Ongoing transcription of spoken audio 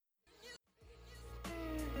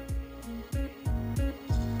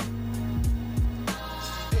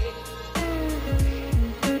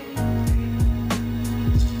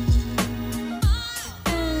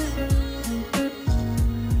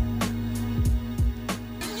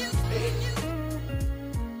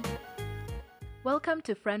Welcome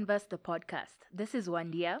to Friendverse the podcast. This is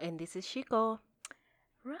Wandia. And this is Shiko.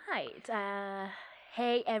 Right.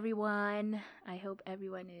 Hey everyone. I hope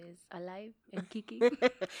everyone is alive and kicking.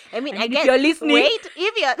 I if guess you're listening, wait,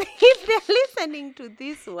 if they're listening to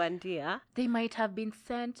this one, dear, they might have been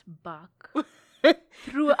sent back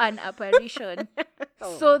through an apparition.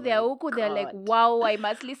 Oh So my they're like, God. wow, I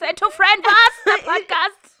must listen to Friendverse the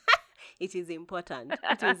podcast. It is important.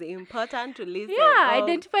 It is important to listen. Yeah, Oh,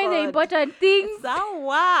 identify the God. important things.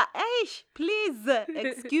 Sawa, Aish, please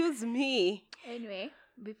excuse me. Anyway,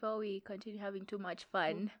 before we continue having too much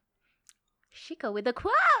fun, Shika with a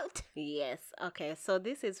quote. Yes. Okay. So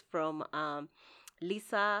this is from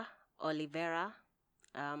Lisa Oliveira.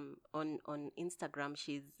 On Instagram,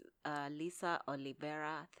 she's Lisa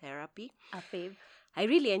Oliveira Therapy. A fave. I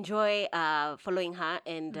really enjoy following her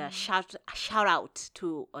and shout out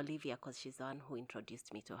to Olivia because she's the one who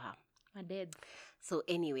introduced me to her. I did. So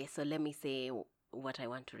anyway, so let me say what I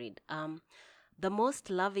want to read. The most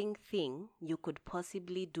loving thing you could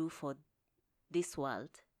possibly do for this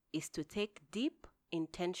world is to take deep,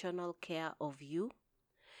 intentional care of you,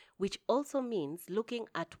 which also means looking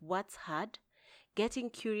at what's hard, getting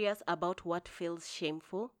curious about what feels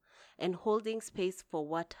shameful, and holding space for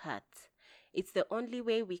what hurts. It's the only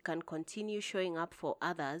way we can continue showing up for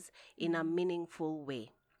others in a meaningful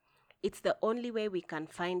way. It's the only way we can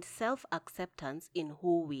find self-acceptance in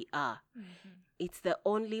who we are. It's the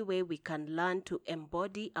only way we can learn to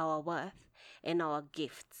embody our worth and our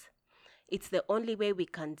gifts. It's the only way we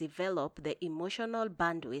can develop the emotional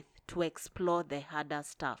bandwidth to explore the harder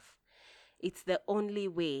stuff. It's the only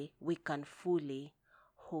way we can fully,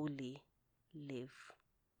 wholly live.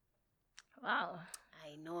 Wow.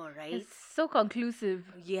 I know, right? It's so conclusive.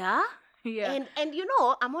 Yeah. Yeah. And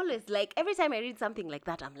I'm always like, every time I read something like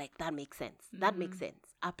that, I'm like, that makes sense. That makes sense.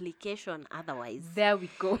 Application otherwise. There we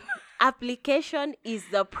go. Application is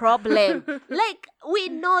the problem. Like, we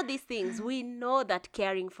know these things. We know that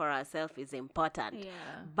caring for ourselves is important. Yeah.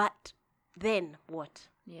 But then what?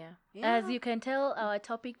 Yeah. Yeah. As you can tell, our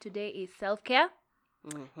topic today is self-care.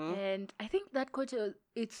 Mm-hmm. And I think that quote,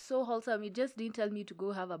 it's so wholesome. It just didn't tell me to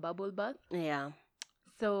go have a bubble bath. Yeah.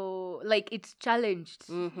 So, like, it's challenged.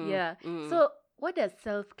 Mhm, Yeah. mm. So, what does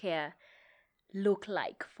self-care look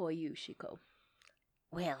like for you, Shiko?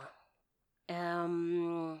 Well,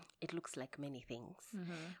 it looks like many things.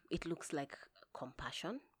 It looks like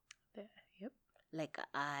compassion. Yep. Like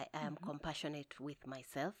I am compassionate with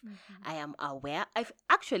myself. I am aware.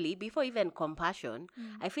 Actually, before even compassion,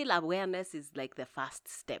 I feel awareness is like the first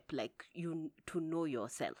step, like you to know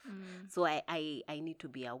yourself. So I need to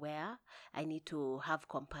be aware. I need to have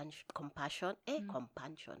compassion. Compassion.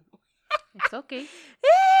 It's okay.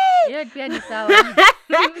 Yeah, pia ni sawa.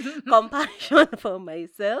 Compassion for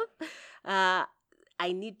myself.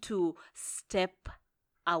 I need to step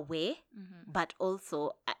away, but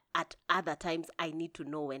also at other times I need to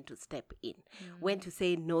know when to step in, when to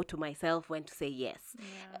say no to myself, when to say yes.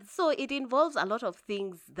 Yeah. So it involves a lot of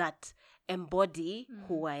things that embody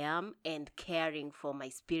who I am and caring for my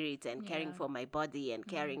spirit and caring Yeah. for my body and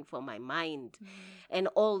caring for my mind and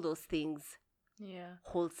all those things Yeah.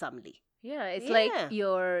 wholesomely. Yeah, it's Yeah. like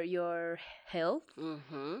your health,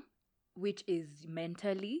 Mm-hmm. which is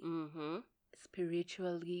mentally, Mm-hmm.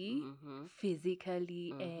 spiritually, Mm-hmm.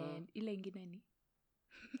 physically, and ile ingine ni?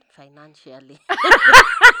 Financially.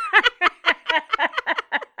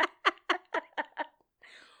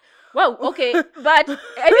 Wow, okay. But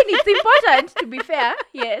I mean, it's important to be fair.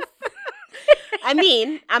 Yes. I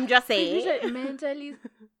mean, I'm just saying. Mentally,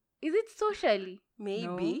 is it socially?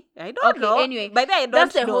 Maybe. No. I don't Okay, know. anyway, But I don't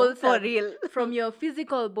that's the know whole for thing. real. From your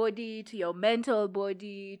physical body to your mental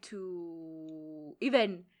body to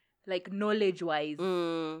even like knowledge wise,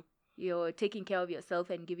 you're taking care of yourself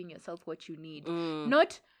and giving yourself what you need.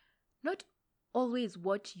 Not always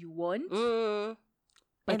what you want,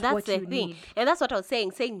 but And that's what the you thing. need. And that's what I was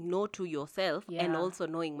saying no to yourself and Yeah. also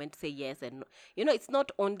knowing when to say yes. And, it's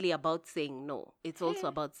not only about saying no. It's also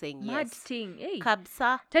about saying Mad yes. thing. Hey.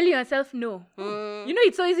 Kabsa. Telling yourself no. You know,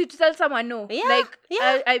 it's so easy to tell someone no. Yeah, Like,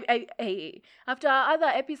 yeah. I after our other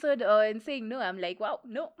episode and saying no, I'm like, wow,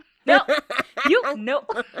 no. You, no.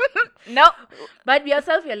 No. But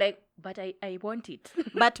yourself, you're like, but I want it.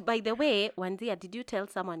 But by the way, Wandia, did you tell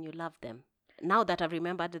someone you love them? Now that I've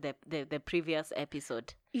remembered the previous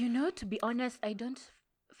episode. You know, to be honest, I don't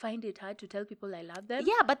find it hard to tell people I love them.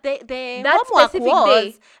 Yeah, but the That homework specific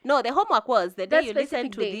was day. no, the homework was the That day you listen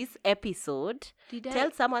specific to day. this episode. Did I?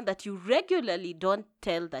 Tell someone that you regularly don't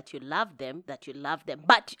tell that you love them,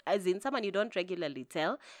 but as in someone you don't regularly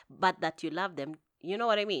tell, but that you love them. You know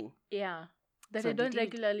what I mean? Yeah. That So I don't did you-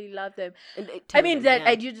 regularly love them. And, I tell mean them,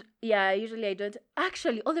 that usually I don't.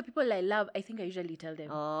 Actually, all the people I love, I think I usually tell them.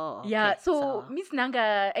 Oh, okay. Yeah. So Miss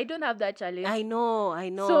Nanga, I don't have that challenge. I know.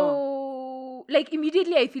 So like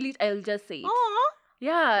immediately I feel it, I'll just say it. Oh,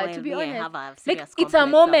 Yeah, well, to be me, I honest. have a Like serious it's a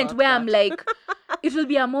complex moment about where I'm that. like, it will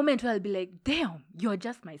be a moment where I'll be like, damn, you're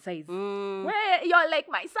just my size. Mm. Where you're like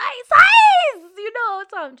my size, you know.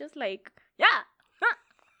 So I'm just like, yeah.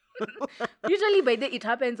 Usually by then it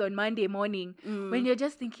happens on Monday morning when you're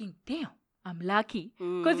just thinking, damn, I'm lucky.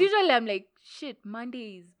 Because usually I'm like, shit,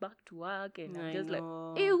 Monday is back to work and I'm just like,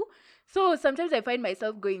 ew. So sometimes I find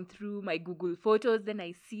myself going through my Google photos, then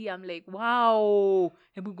I see, I'm like, wow.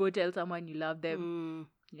 And we go tell someone you love them.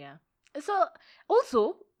 Yeah. So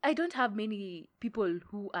also, I don't have many people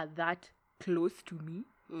who are that close to me.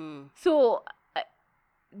 So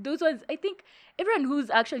those ones, I think everyone who's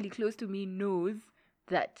actually close to me knows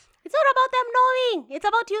that. It's not about them knowing. It's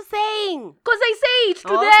about you saying. Because I say it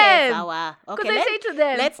to Okay, them. Sawa. Because Okay, I say to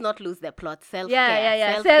them. Let's not lose the plot. Self-care.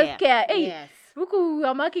 Yeah. Self-care. Hey, Yes. Ruku, we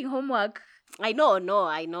are marking homework. I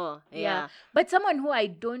know. Yeah. But someone who I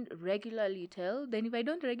don't regularly tell, then if I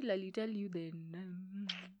don't regularly tell you, then...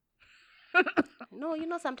 No,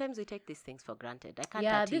 sometimes we take these things for granted. I can't.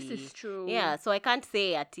 Yeah, this is true. Yeah, so I can't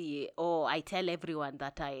say I tell everyone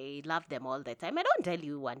that I love them all the time. I don't tell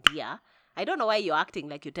you one, dear. I don't know why you're acting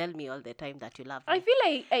like you tell me all the time that you love me. I feel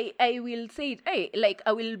like I will say it. Hey, like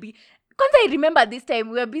I will be... Because I remember this time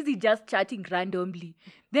we were busy just chatting randomly.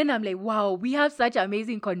 Then I'm like, wow, we have such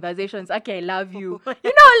amazing conversations. Okay, I love you.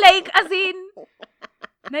 Like, as in...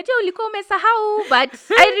 Najua ulikuwa umesahau, but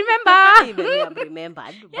I remember. Even you have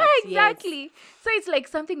remembered. Yeah, exactly. Yes. So it's like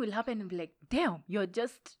something will happen and be like, damn,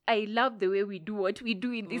 I love the way we do what we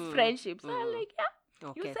do in this friendship. So I'm like, yeah.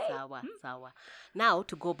 Okay, sawa. Now,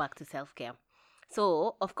 to go back to self-care.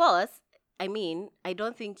 So, of course, I mean, I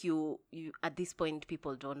don't think you at this point,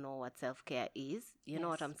 people don't know what self-care is. You know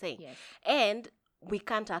what I'm saying? Yes. And we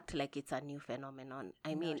can't act like it's a new phenomenon.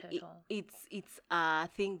 I mean, it's a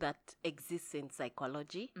thing that exists in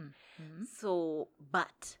psychology. So,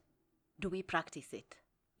 but do we practice it?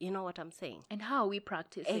 You know what I'm saying? And how are we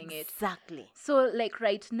practicing it? Exactly. So, like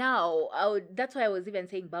right now, that's why I was even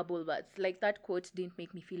saying bubble baths. Like that quote didn't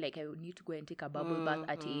make me feel like I would need to go and take a bubble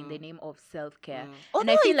bath in the name of self-care. And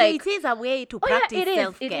I feel like it is a way to practice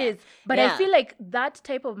self-care. It is. But I feel like that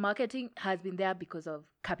type of marketing has been there because of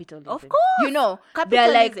capitalism. Of course.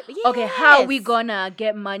 They're like, okay, how are we gonna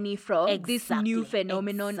get money from this new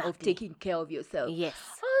phenomenon of taking care of yourself? Yes.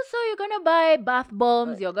 So you're gonna buy bath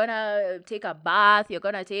bombs, you're gonna take a bath, you're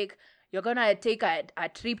gonna take a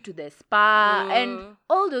trip to the spa and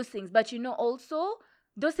all those things. But also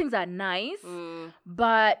those things are nice,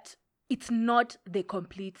 but it's not the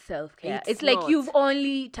complete self-care. It's like you've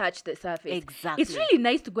only touched the surface. Exactly. It's really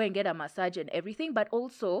nice to go and get a massage and everything, but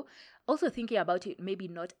also thinking about it, maybe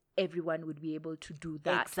not everyone would be able to do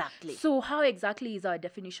that. Exactly. So how exactly is our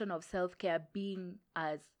definition of self-care being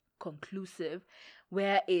as conclusive,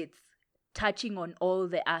 where it's touching on all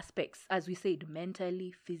the aspects, as we said,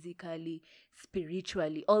 mentally, physically,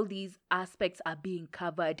 spiritually, all these aspects are being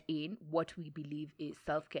covered in what we believe is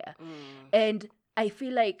self-care. And I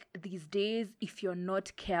feel like these days, if you're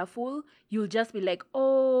not careful, you'll just be like,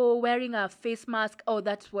 oh, wearing a face mask. Oh,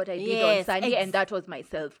 that's what I did on Sunday, and that was my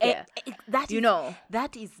self-care. That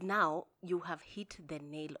is now, you have hit the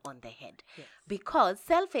nail on the head. Yes. Because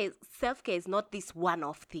self-care is not this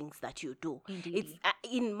one-off things that you do. Indeed. It's,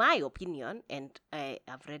 in my opinion, and I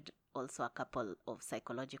have read also a couple of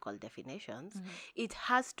psychological definitions, it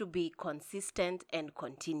has to be consistent and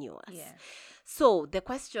continuous. Yeah. So the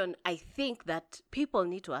question I think that people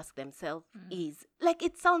need to ask themselves is, like,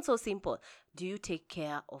 it sounds so simple. Do you take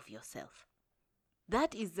care of yourself?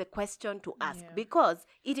 That is the question to ask because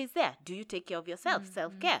it is there. Do you take care of yourself?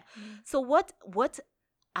 Self-care. So what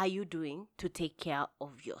are you doing to take care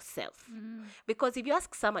of yourself? Because if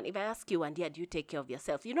I ask you, Wandia, do you take care of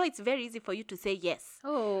yourself? It's very easy for you to say yes.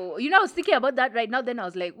 Oh, I was thinking about that right now. Then I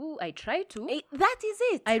was like, ooh, I try to. That is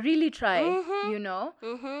it. I really try,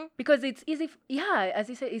 because it's easy. As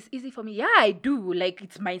you said, it's easy for me. Yeah, I do. Like,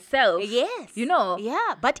 it's myself. Yes.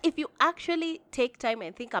 Yeah. But if you actually take time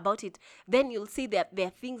and think about it, then you'll see that there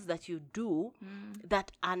are things that you do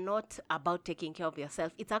that are not about taking care of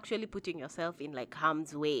yourself. It's actually putting yourself in like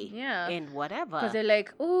harm's way. Yeah. And whatever. Because they're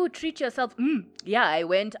like, oh, treat yourself. Yeah, I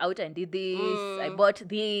went out and did this. I bought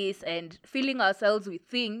this, and filling ourselves with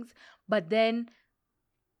things. But then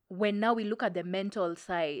when now we look at the mental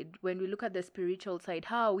side, when we look at the spiritual side,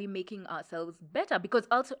 how are we making ourselves better? Because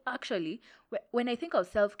also, actually, when I think of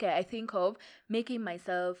self-care, I think of making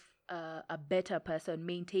myself a better person,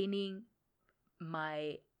 maintaining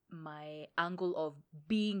my my angle of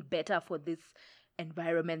being better for this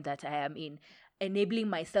environment that I am in, enabling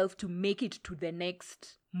myself to make it to the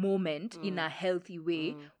next moment in a healthy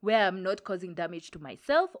way where I'm not causing damage to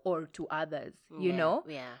myself or to others, you know?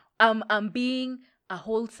 Yeah. I'm being a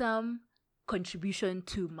wholesome contribution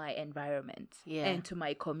to my environment and to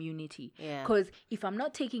my community. Because if I'm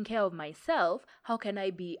not taking care of myself, how can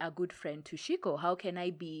I be a good friend to Shiko? How can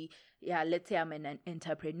I be, let's say I'm an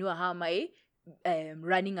entrepreneur, how am I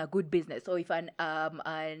running a good business? Or if I'm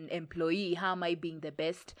an employee, how am I being the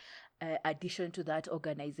best addition to that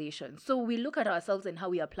organization? So we look at ourselves and how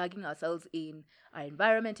we are plugging ourselves in our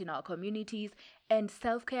environment, in our communities, and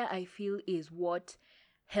self-care, I feel, is what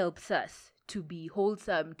helps us to be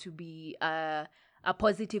wholesome, to be a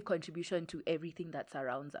positive contribution to everything that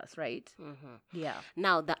surrounds us, right? Yeah.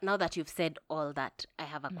 Now that you've said all that, I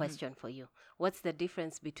have a question for you. What's the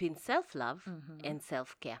difference between self-love and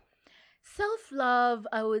self-care? Self-love,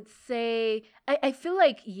 I would say, I feel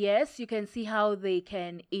like, yes, you can see how they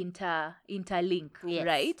can interlink,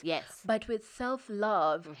 right? Yes. But with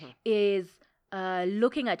self-love is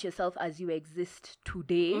looking at yourself as you exist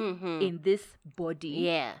today in this body,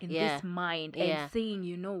 in this mind, and saying,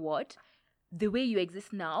 you know what? The way you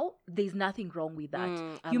exist now, there's nothing wrong with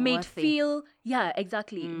that. You may feel,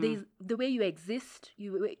 exactly. There's the way you exist,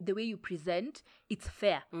 the way you present, it's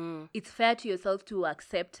fair. It's fair to yourself to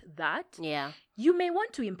accept that. Yeah. You may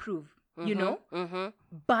want to improve, you know,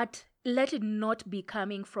 but let it not be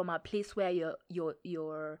coming from a place where you're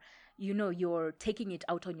taking it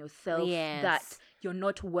out on yourself, that you're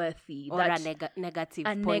not worthy, or that a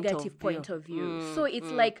negative point of view. So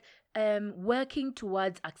it's like working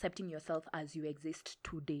towards accepting yourself as you exist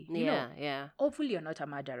today. You know, hopefully you're not a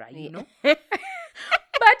murderer, you know.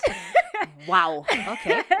 But wow,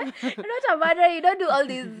 okay. You're not a murderer, you don't do all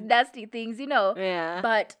these nasty things, you know. Yeah.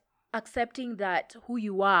 But accepting that who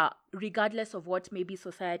you are, regardless of what maybe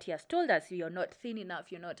society has told us, you're not thin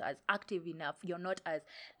enough, you're not as active enough, you're not as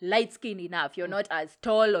light-skinned enough, you're not as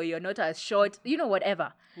tall, or you're not as short, you know,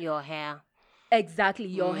 whatever. Your hair. Exactly,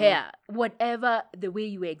 your hair. Whatever the way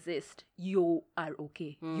you exist, you are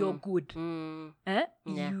okay. You're good. Yeah.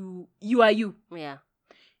 You are you. Yeah.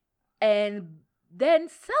 And then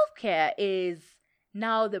self-care is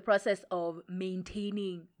now the process of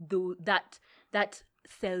maintaining that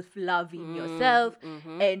self-love in yourself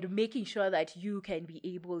and making sure that you can be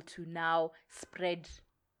able to now spread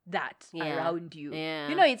that around you.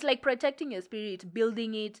 You know, it's like protecting your spirit,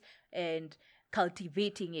 building it and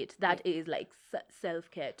cultivating it. That is like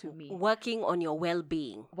self-care to me. Working on your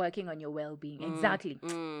well-being. Exactly.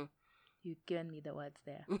 You've given me the words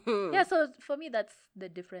there. Yeah, so for me, that's the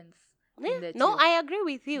difference. No, I agree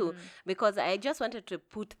with you because I just wanted to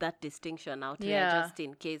put that distinction out here just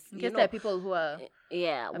in case. In case there are people who are...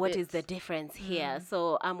 what is the difference here?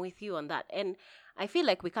 So I'm with you on that. And I feel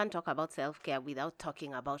like we can't talk about self-care without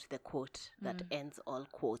talking about the quote that ends all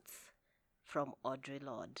quotes from Audre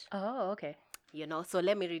Lorde. Oh, okay. You know, so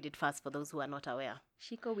let me read it first for those who are not aware.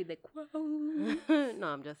 Shiko with the quote. No,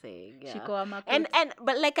 I'm just saying. Yeah. Shiko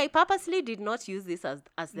but like I purposely did not use this as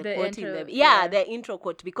the quote intro, in the intro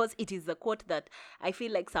quote, because it is the quote that I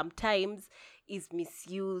feel like sometimes is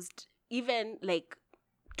misused, even like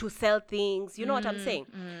to sell things. You know what I'm saying?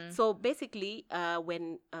 So basically,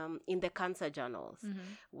 when in the cancer journals,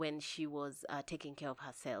 when she was taking care of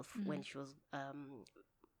herself, when she was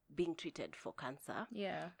being treated for cancer,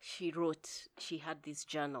 she had this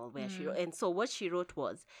journal where she wrote, and so what she wrote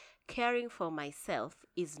was, caring for myself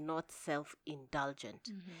is not self-indulgent.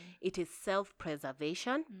 It is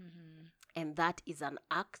self-preservation, and that is an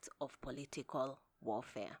act of political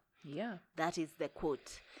warfare. Yeah, that is the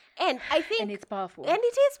quote, and I think, and it's powerful, and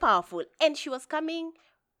it is powerful. And she was coming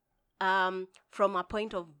from a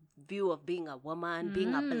point of view of being a woman,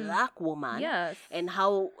 being a black woman, and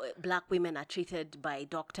how black women are treated by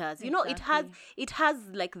doctors. You know, it has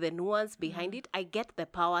like the nuance behind it. I get the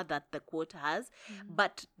power that the quote has,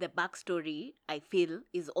 but the backstory, I feel,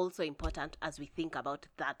 is also important as we think about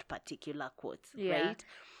that particular quote, right?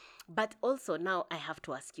 But also now I have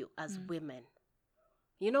to ask you, as women,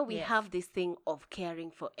 you know, we have this thing of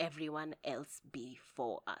caring for everyone else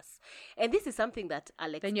before us. And this is something that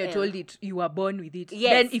Alex... Then you're told it, you were born with it.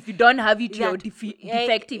 Yes. Then if you don't have it, you're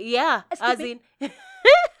defective. Yeah. As in...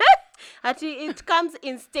 Actually, it comes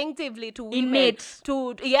instinctively to women. Innate.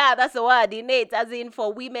 That's the word, innate. As in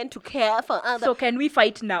for women to care for others. So can we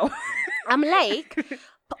fight now? I'm like...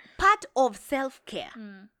 part of self-care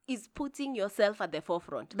is putting yourself at the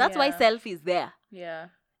forefront. That's why self is there. Yeah.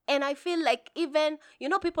 And I feel like even, you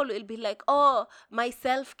know, people will be like, oh, my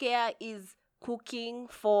self-care is cooking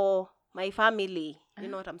for my family. You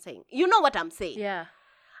know what I'm saying? You know what I'm saying? Yeah.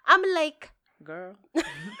 I'm like, girl.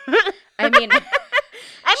 I mean,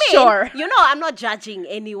 sure. sure. I'm not judging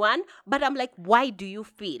anyone, but I'm like, why do you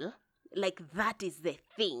feel like that is the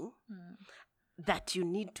thing that you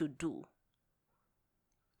need to do?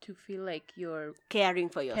 To feel like you're caring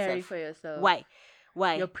for yourself. Why?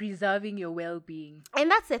 You're preserving your well-being. And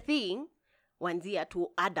that's the thing, Wanzia, to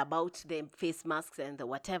add about the face masks and the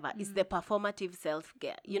whatever, is the performative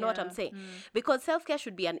self-care. You know what I'm saying? Because self-care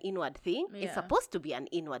should be an inward thing. Yeah. It's supposed to be an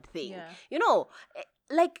inward thing. Yeah.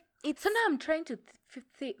 Like it's... So now I'm trying to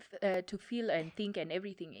to feel and think and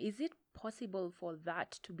everything. Is it possible for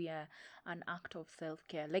that to be an act of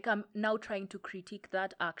self-care? Like, I'm now trying to critique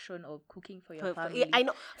that action of cooking for your family. I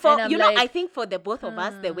know. I think for the both of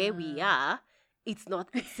us, the way we are, it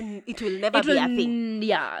will never be a thing.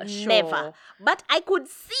 Yeah, sure. Never. But I could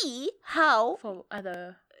see how... For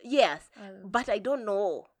other... Yes. But I don't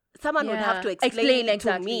know. Someone would have to explain it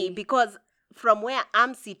to me, because from where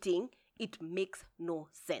I'm sitting, it makes no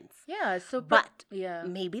sense. Yeah, so... But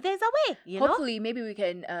maybe there's a way, Hopefully, maybe we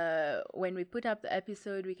can, when we put up the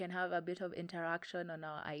episode, we can have a bit of interaction on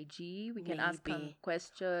our IG. We can ask them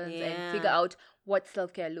questions and figure out what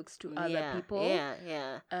self-care looks to other people.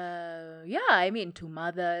 I mean, to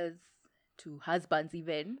mothers, to husbands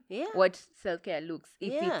even. What self-care looks.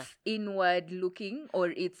 If it's inward looking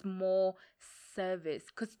or it's more service.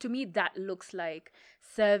 Because to me, that looks like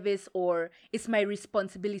service, or it's my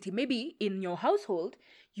responsibility. Maybe in your household,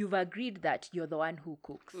 you've agreed that you're the one who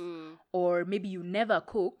cooks. Or maybe you never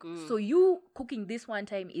cook. So you cooking this one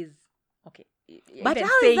time is okay. But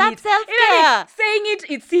how is that self-care? Saying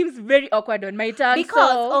it seems very awkward on my tongue.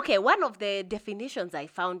 Because, one of the definitions I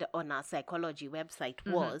found on our psychology website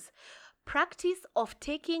was practice of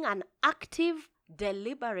taking an active,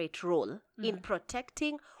 deliberate role in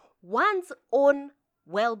protecting one's own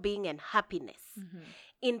well-being and happiness,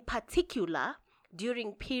 in particular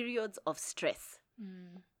during periods of stress.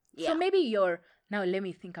 So maybe now let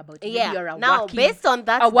me think about it. Maybe you're based on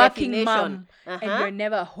that working definition, mom, and you're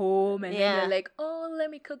never home, and then you're like, oh,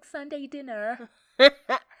 let me cook Sunday dinner.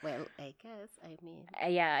 Well, I guess,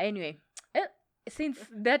 anyway, since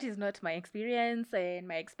that is not my experience and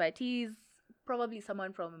my expertise, probably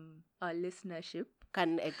someone from our listenership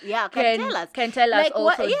can tell us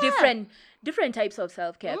also different types of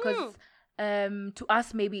self-care, because to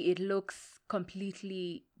us maybe it looks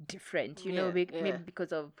completely different, maybe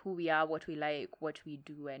because of who we are, what we like, what we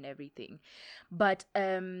do and everything. But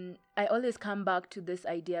I always come back to this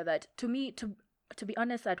idea that, to me, to be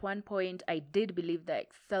honest, at one point I did believe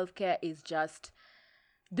that self-care is just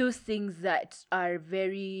those things that are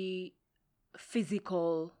very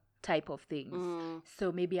physical type of things.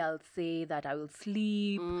 So maybe I'll say that I will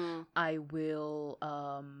sleep, I will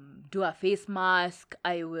do a face mask,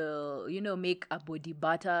 I will make a body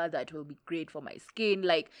butter that will be great for my skin,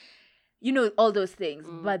 like all those things.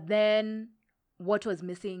 But then what was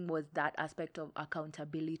missing was that aspect of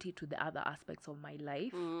accountability to the other aspects of my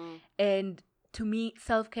life. And to me,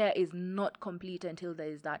 self-care is not complete until there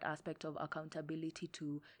is that aspect of accountability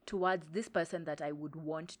towards this person that I would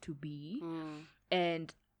want to be,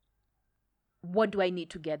 and what do I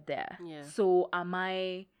need to get there? So am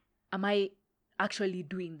I actually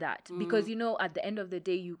doing that? Because at the end of the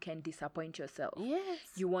day, you can disappoint yourself.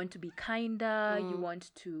 You want to be kinder, you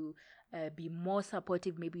want to be more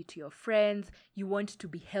supportive maybe to your friends, you want to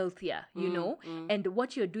be healthier, and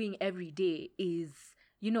what you're doing every day is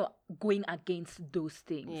going against those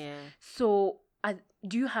things. So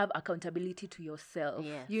do you have accountability to yourself?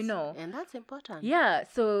 And that's important.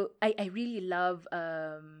 So I really love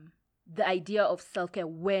the idea of self-care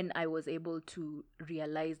when I was able to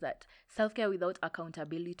realize that self-care without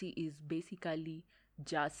accountability is basically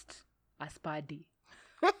just a spa day.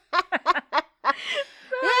 Just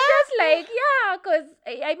like, because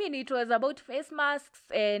I mean, it was about face masks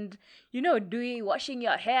and, washing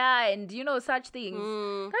your hair and, such things.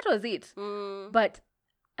 That was it. But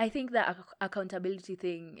I think the accountability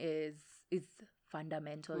thing is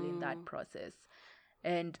fundamental in that process.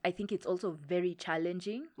 And I think it's also very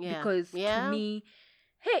challenging because to me,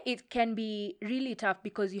 it can be really tough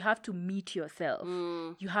because you have to meet yourself.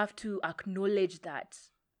 You have to acknowledge that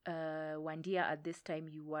Wandia, at this time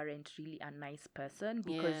you weren't really a nice person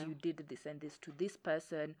because you did this and this to this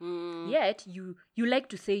person. Yet you like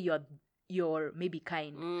to say you're maybe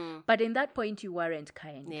kind, but in that point you weren't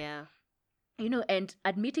kind. And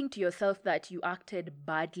admitting to yourself that you acted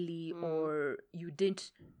badly or you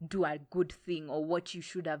didn't do a good thing or what you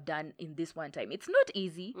should have done in this one time. It's not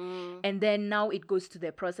easy. And then now it goes to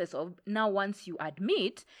the process of, now once you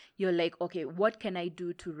admit, you're like, okay, what can I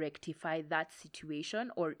do to rectify that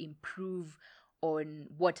situation or improve on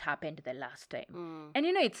what happened the last time. And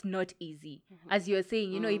it's not easy. Mm-hmm. As you're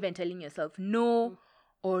saying, even telling yourself no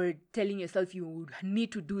or telling yourself you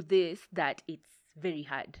need to do this, that it's very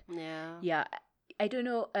hard. Yeah. I don't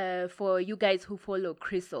know, for you guys who follow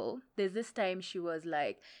Crystal, there's this time she was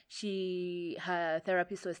like, her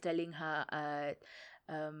therapist was telling her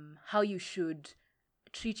how you should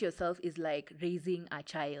treat yourself is like raising a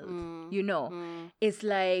child. It's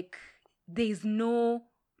like there's no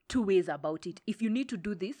two ways about it. If you need to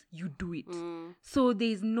do this, you do it. So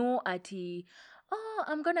there's no I'm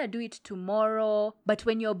gonna do it tomorrow. But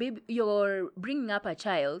when you're bringing up a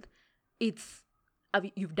child, it's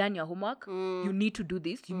you've done your homework. You need to do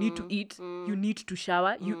this. You need to eat. You need to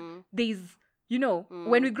shower. When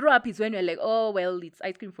we grow up is when we're like, oh, well, it's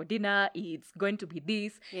ice cream for dinner. It's going to be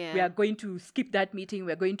this. Yeah. We are going to skip that meeting.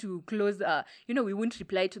 We're going to close, we won't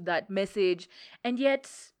reply to that message. And yet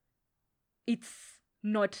it's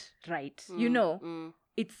not right.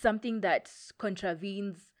 It's something that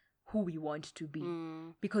contravenes who we want to be.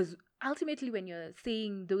 Because ultimately, when you're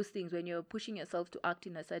saying those things, when you're pushing yourself to act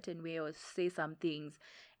in a certain way or say some things,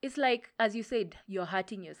 it's like, as you said, you're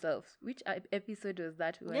hurting yourself. Which episode was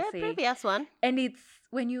that we were saying? Previous one. And it's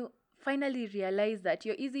when you finally realize that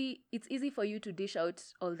it's easy for you to dish out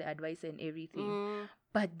all the advice and everything.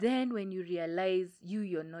 But then when you realize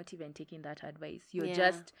you're not even taking that advice, you're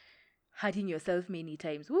just hurting yourself many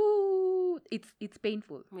times. Woo! It's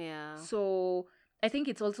painful. Yeah. So I think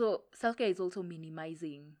it's also, self-care is also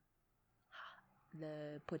minimizing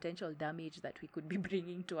the potential damage that we could be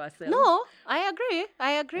bringing to ourselves. No, I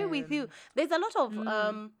agree with you. There's a lot of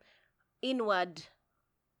inward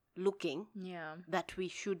looking that we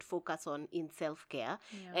should focus on in self-care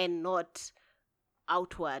and not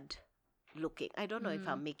outward looking. I don't know if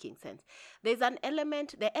I'm making sense. There's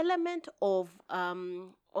the element of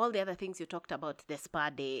all the other things you talked about, the spa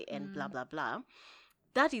day and blah, blah, blah.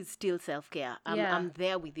 That is still self-care. I'm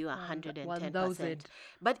there with you 110%.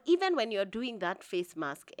 But even when you're doing that face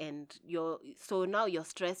mask and so now you're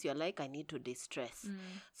stressed, you're like, I need to distress.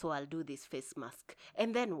 So I'll do this face mask.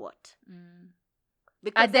 And then what?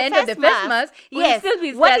 Because at the end of the face mask, will still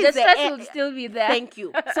be there. The stress will still be there. Thank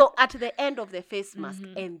you. So at the end of the face mask,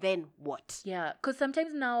 and then what? Yeah, because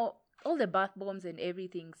sometimes now all the bath bombs and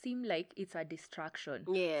everything seem like it's a distraction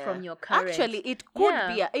from your current. Actually, it could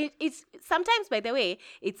be. It's sometimes, by the way,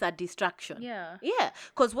 it's a distraction. Yeah.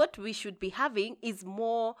 Because what we should be having is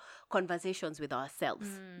more conversations with ourselves.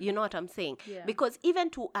 You know what I'm saying? Yeah. Because even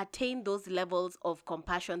to attain those levels of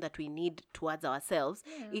compassion that we need towards ourselves,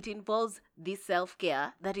 it involves this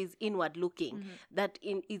self-care that is inward looking, that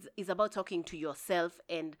is about talking to yourself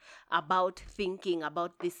and about thinking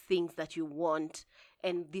about these things that you want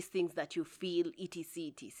and these things that you feel,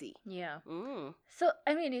 etc. Yeah. So,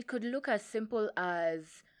 I mean, it could look as simple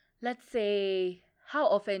as, let's say, how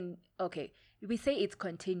often, we say it's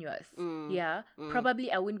continuous.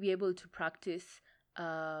 Probably I wouldn't be able to practice,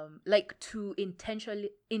 to intentionally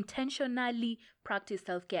practice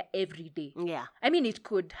self-care every day. Yeah. I mean, it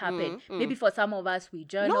could happen. Maybe for some of us, we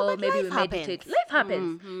journal, maybe we meditate. Life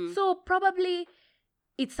happens. So probably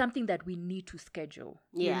it's something that we need to schedule,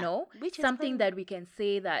 Which is something that we can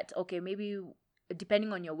say that, maybe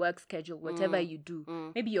depending on your work schedule, whatever you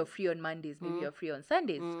do, maybe you're free on Mondays, maybe you're free on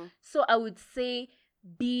Sundays. So I would say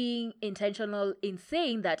being intentional in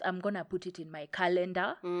saying that I'm going to put it in my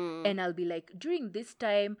calendar and I'll be like, during this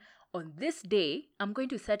time on this day, I'm going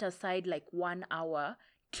to set aside like 1 hour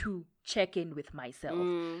to check in with myself,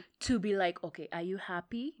 to be like, okay, are you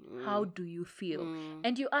happy? How do you feel?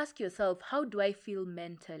 And you ask yourself, how do I feel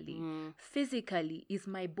mentally? Physically, is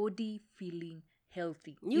my body feeling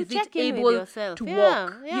healthy? You is check it in able with yourself. to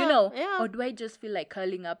walk? Yeah. Or do I just feel like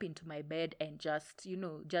curling up into my bed and just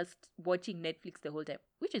watching Netflix the whole time?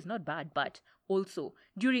 Which is not bad, but also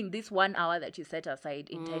during this 1 hour that you set aside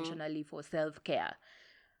intentionally for self-care,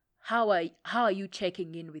 how are you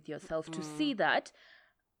checking in with yourself to see that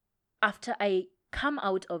after I come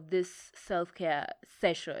out of this self-care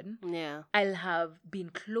session, I'll have been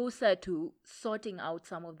closer to sorting out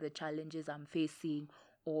some of the challenges I'm facing,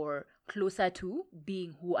 or closer to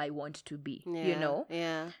being who I want to be,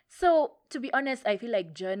 Yeah. So, to be honest, I feel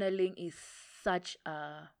like journaling is such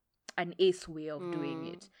an ace way of doing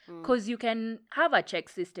it. Because you can have a check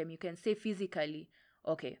system. You can say physically,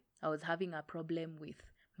 okay, I was having a problem with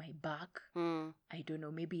my back. I don't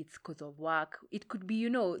know, maybe it's because of work. It could be,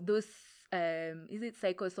 those is it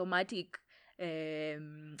psychosomatic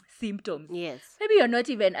symptoms? Yes. Maybe you're not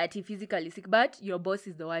even physically sick, but your boss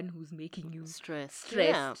is the one who's making you stressed. Some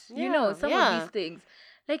of these things.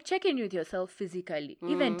 Like, check in with yourself physically.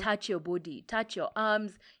 Even touch your body, touch your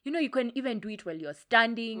arms. You can even do it while you're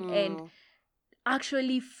standing and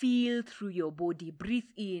actually feel through your body, breathe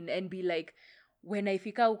in and be like, when I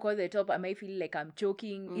fika uko the top, am I feeling like I'm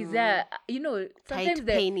choking? Is there, sometimes tight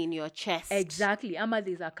pain in your chest? Exactly. Ama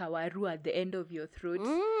there's a kawaru at the end of your throat.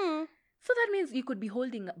 So that means you could be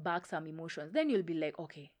holding back some emotions. Then you'll be like,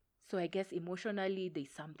 okay, so I guess emotionally there's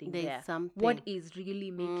something there. What is really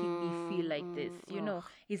making me feel like this?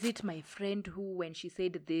 Is it my friend who, when she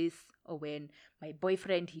said this, or when my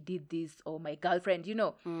boyfriend, he did this, or my girlfriend,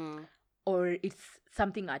 or it's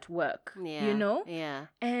something at work, Yeah.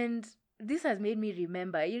 And this has made me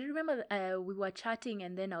remember. You remember we were chatting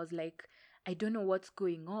and then I was like, I don't know what's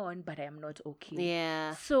going on, but I am not okay.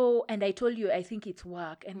 Yeah. So, and I told you, I think it's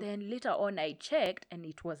work. And then later on I checked and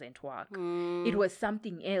it wasn't work. It was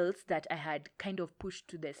something else that I had kind of pushed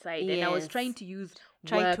to the side. And I was trying to use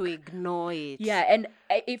work. To ignore it. Yeah, and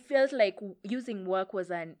it felt like using work was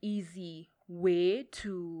an easy way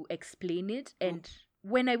to explain it. And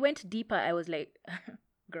when I went deeper, I was like,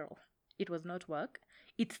 girl, it was not work.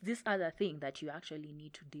 It's this other thing that you actually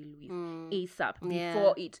need to deal with ASAP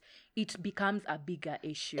before it becomes a bigger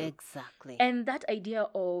issue. Exactly. And that idea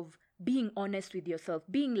of being honest with yourself,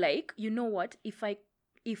 being like, you know what, if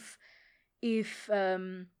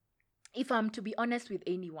I'm to be honest with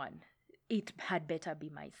anyone, it had better be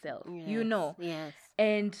myself. Yes.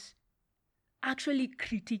 And actually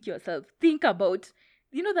critique yourself. Think about,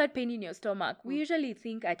 that pain in your stomach. We usually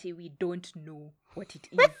think we don't know what it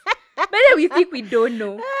is. Better we think we don't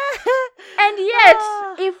know. And yet,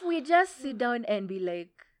 if we just sit down and be like,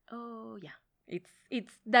 oh yeah,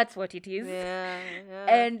 it's that's what it is. Yeah.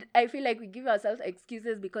 And I feel like we give ourselves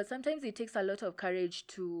excuses because sometimes it takes a lot of courage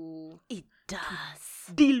to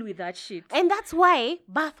deal with that shit. And that's why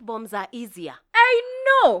bath bombs are easier. I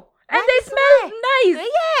know. And they smell nice.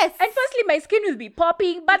 Yes. And firstly, my skin will be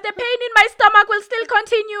popping, but the pain in my stomach will still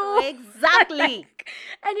continue. Exactly.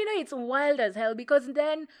 And it's wild as hell because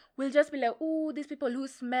then we'll just be like, oh, these people who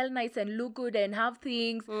smell nice and look good and have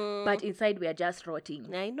things, but inside we are just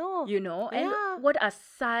rotting. I know. And what a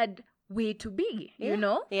sad way to be,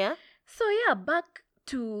 Yeah. So back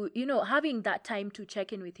to, having that time to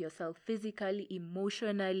check in with yourself physically,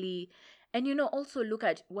 emotionally, and, also look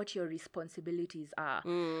at what your responsibilities are.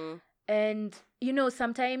 And,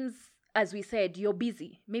 sometimes, as we said, you're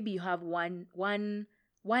busy. Maybe you have one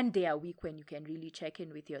day a week when you can really check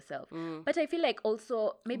in with yourself. But I feel like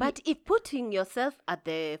also maybe... But if putting yourself at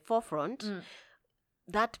the forefront,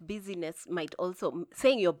 that busyness might also...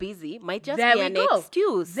 Saying you're busy might just be an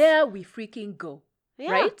excuse. There we freaking go.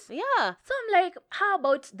 Yeah, right? Yeah. So I'm like, how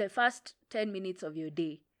about the first 10 minutes of your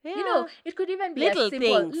day? Yeah. It could even be little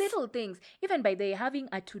things. Even by having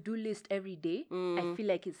a to-do list every day, I feel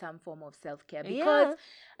like it's some form of self-care. Because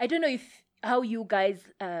I don't know how you guys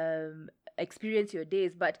experience your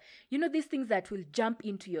days, but these things that will jump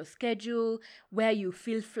into your schedule where you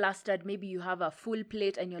feel flustered. Maybe you have a full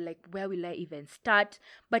plate and you're like, where will I even start?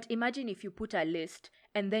 But imagine if you put a list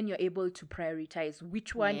and then you're able to prioritize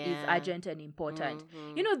which one is urgent and important.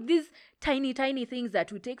 These tiny things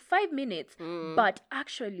that would take 5 minutes, but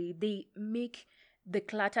actually they make the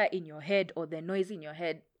clutter in your head or the noise in your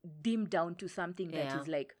head dim down to something that is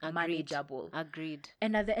like manageable. Agreed.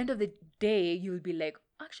 And at the end of the day, you'll be like,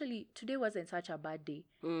 actually, today wasn't such a bad day.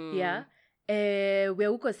 Yeah. We're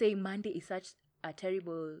also saying Monday is such a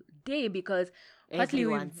terrible day because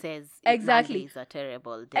everyone says exactly Monday is a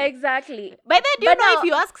terrible day. Exactly. But then if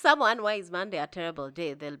you ask someone why is Monday a terrible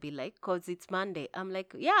day, they'll be like, because it's Monday. I'm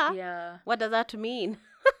like, yeah. What does that mean?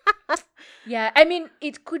 Yeah, I mean,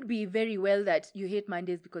 it could be very well that you hate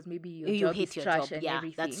Mondays because maybe your job is trash and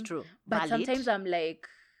everything. That's true. But sometimes I'm like,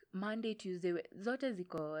 Monday, Tuesday, zote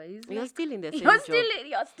ziko. You're still in the same job. You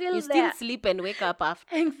there. Still sleep and wake up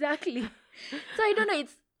after. Exactly. So I don't know,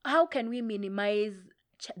 it's how can we minimize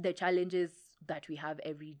the challenges that we have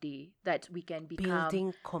every day, that we can become...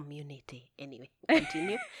 Building community. Anyway,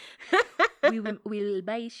 continue. we'll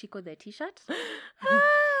buy Shiko the t-shirt.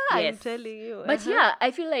 I'm telling you. But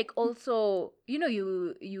I feel like also,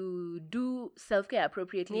 you do self-care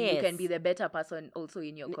appropriately. Yes. You can be the better person also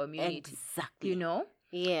in your community. Exactly.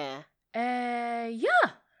 Yeah.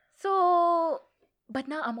 So, but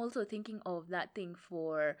now I'm also thinking of that thing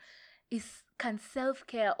can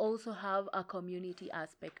self-care also have a community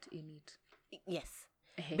aspect in it? Yes.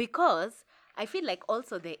 Because I feel like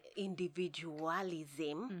also the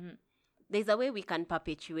individualism, there's a way we can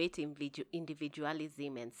perpetuate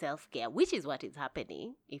individualism and self-care, which is what is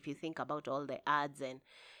happening if you think about all the ads and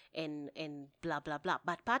blah, blah, blah.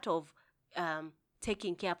 But part of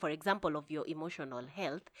taking care, for example, of your emotional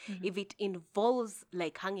health, if it involves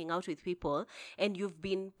like hanging out with people and you've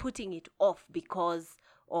been putting it off because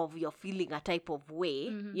of you're feeling a type of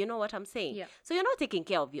way. You know what I'm saying? Yeah. So you're not taking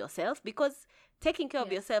care of yourself, because taking care of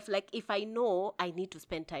Yes. yourself, like if I know I need to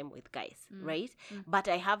spend time with guys, right? But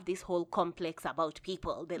I have this whole complex about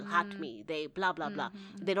people, they'll hurt me, they blah, blah, blah.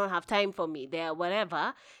 They don't have time for me, they're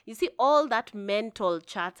whatever. You see, all that mental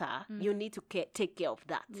chatter, you need to take care of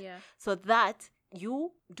that. Yeah. So that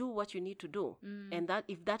you do what you need to do. And that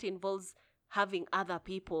if that involves having other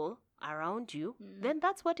people around you, then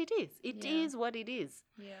that's what it is. It is what it is.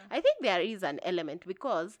 Yeah. I think there is an element,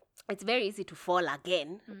 because it's very easy to fall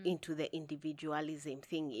again into the individualism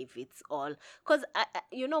thing if it's all. Because,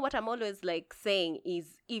 you know, what I'm always like saying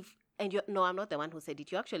is, no, I'm not the one who said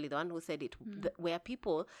it. You're actually the one who said it. Where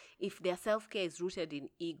people, if their self-care is rooted in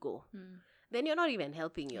ego, then you're not even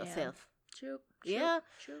helping yourself. True.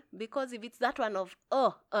 True. Because if it's that one of,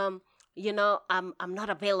 you know, I'm not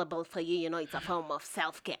available for you, you know, it's a form of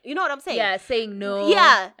self-care. You know what I'm saying? Yeah, saying no.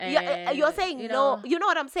 Yeah, and, you're saying you no. know. You know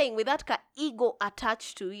what I'm saying? With that ego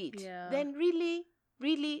attached to it, Yeah. then really,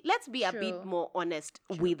 let's be a bit True. more honest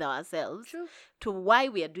with ourselves True. to why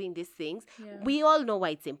we are doing these things. Yeah. We all know why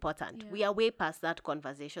it's important. Yeah. We are way past that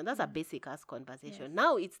conversation. That's a basic ass conversation. Yes.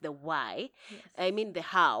 Now it's the why. Yes. I mean the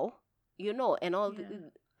how, you know, and all Yeah.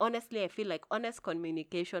 honestly, I feel like honest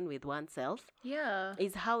communication with oneself Yeah.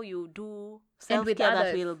 is how you do And with self-care that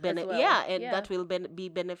others will as well. that will be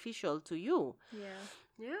beneficial to you. Yeah.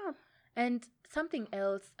 Yeah. And something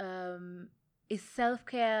else, is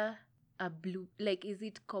self-care is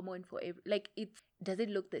it common for does it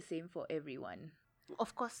look the same for everyone?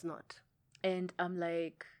 Of course not. And I'm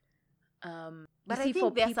like, But you I see,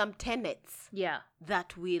 think there are some tenets yeah.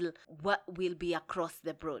 that will be across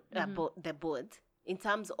the board, the board, in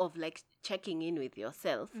terms of like checking in with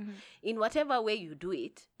yourself. In whatever way you do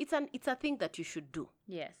it, it's a thing that you should do.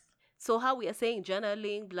 Yes. So how we are saying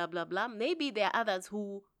journaling, blah, blah, blah, maybe there are others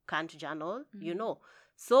who can't journal, you know.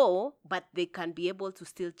 So, but they can be able to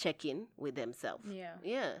still check in with themselves. Yeah.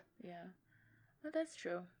 Yeah. Yeah. Well, that's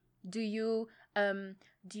true. Do you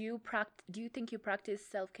think you practice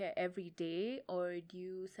self-care every day, or do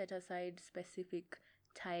you set aside specific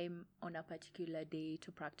time on a particular day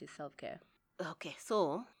to practice self-care? Okay,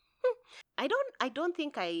 so I don't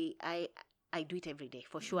think I do it every day.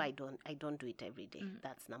 For sure I don't do it every day.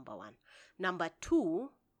 That's number one. Number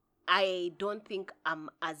two, I don't think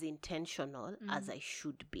I'm as intentional as I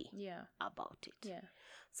should be about it. Yeah.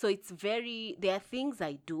 So there are things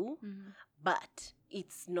I do, but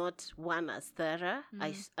it's not one as thorough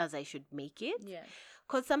as I should make it. Yeah.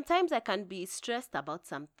 Because sometimes I can be stressed about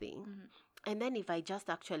something, and then if I just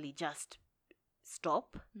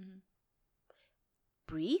stop,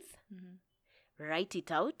 breathe, write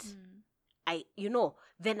it out,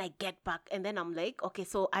 then I get back, and then I'm like, okay,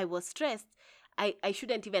 so I was stressed. I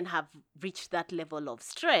shouldn't even have reached that level of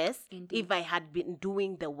stress if I had been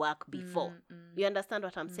doing the work before. You understand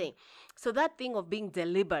what I'm saying? So that thing of being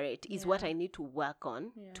deliberate is what I need to work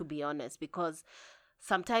on, to be honest, because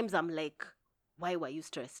sometimes I'm like, why were you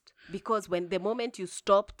stressed? Because when the moment you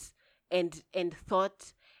stopped and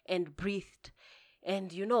thought and breathed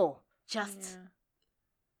and, you know, just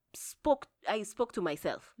I spoke to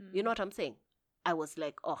myself. You know what I'm saying? I was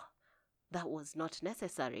like, oh, that was not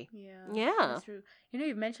necessary. Yeah. That's true. You know,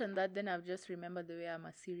 you've mentioned that, then I've just remembered the way I'm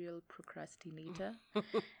a serial procrastinator. And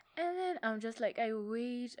then I'm just like, I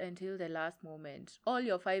wait until the last moment. All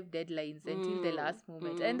your 5 deadlines until the last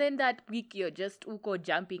moment. And then that week you're just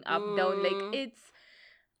jumping up, down. Like,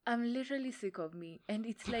 I'm literally sick of me. And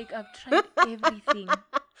it's like, I've tried everything.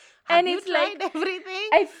 Have you tried everything?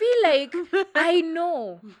 I feel like I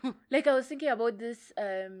know. Like, I was thinking about this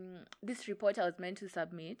report I was meant to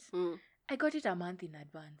submit. I got it a month in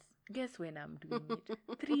advance. Guess when I'm doing it?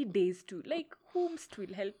 3 days too. Like, whomst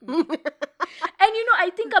will help me? And you know,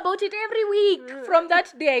 I think about it every week from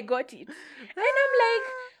that day I got it. And I'm like,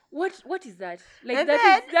 what is that? Like,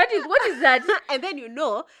 what is that? And then you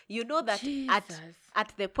know that Jesus.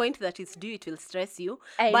 at the point that it's due, it will stress you.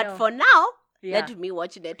 I but know. for now, Yeah. let me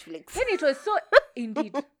watch Netflix. Then it was so,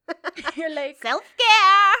 indeed. You're like,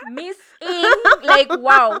 self-care. missing. Like,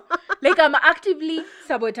 wow. Like, I'm actively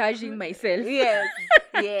sabotaging myself.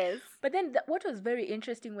 Yes. But then what was very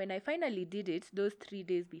interesting, when I finally did it, those 3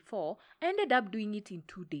 days before, I ended up doing it in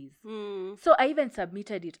 2 days. So I even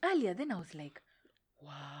submitted it earlier. Then I was like,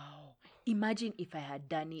 wow, imagine if I had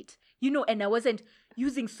done it, you know, and I wasn't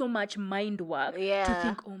using so much mind work to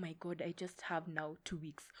think, oh my God, I just have now 2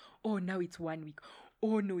 weeks. Oh, now it's 1 week.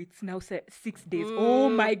 Oh no, it's now 6 days. Oh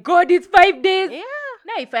my God, it's 5 days. Yeah.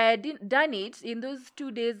 Now, if I had done it in those 2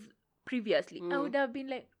 days previously, I would have been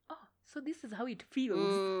like, oh, so this is how it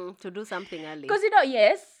feels. To do something early. Because, you know,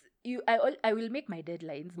 yes, I will make my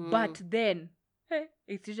deadlines, but then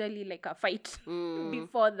it's usually like a fight Mm.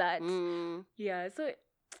 before that. Mm. Yeah, so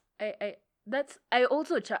I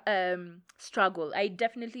also struggle. I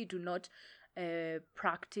definitely do not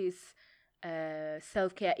practice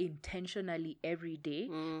self-care intentionally every day.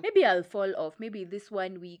 Mm. Maybe I'll fall off. Maybe this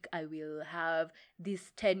one week I will have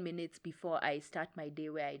this 10 minutes before I start my day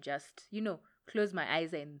where I just, close my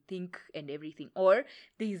eyes and think and everything. Or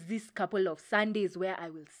there's this couple of Sundays where I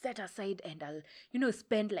will set aside and I'll,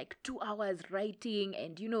 spend like 2 hours writing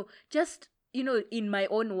and, just in my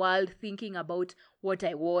own world, thinking about what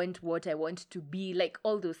I want to be, like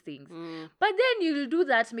all those things. Mm. But then you'll do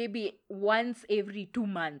that maybe once every 2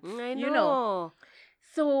 months. I know. You know.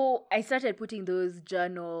 So I started putting those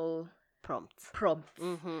journal Prompts.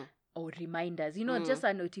 Mm-hmm. Or reminders, just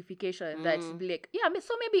a notification that be like,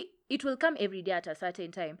 so maybe it will come every day at a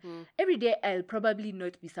certain time. Every day I'll probably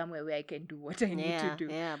not be somewhere where I can do what I need to do.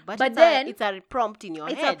 Yeah, but then it's a prompt in your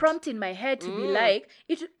head. It's a prompt in my head to be like,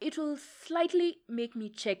 it will slightly make me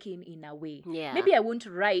check in a way. Yeah. Maybe I won't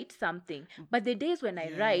write something, but the days when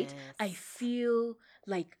I write, I feel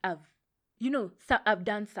like I've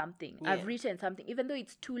done something. Yeah. I've written something, even though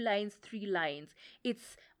it's 2 lines, 3 lines.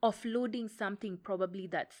 It's offloading something probably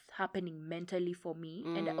that's happening mentally for me,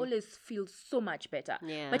 and I always feel so much better.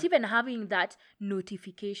 Yeah. But even having that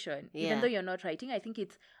notification, even though you're not writing, I think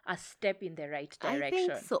it's a step in the right direction. I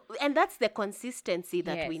think so. And that's the consistency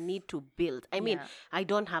that we need to build. I mean, I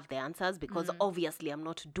don't have the answers because obviously I'm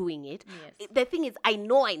not doing it. Yes. The thing is, I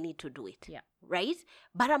know I need to do it. Yeah. Right?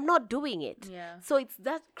 But I'm not doing it. Yeah. So it's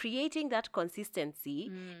that creating that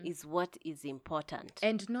consistency is what is important.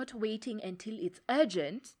 And not waiting until it's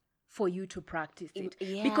urgent for you to practice it.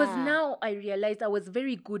 Yeah. Because now I realized I was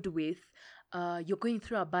very good with, you're going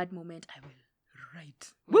through a bad moment, I will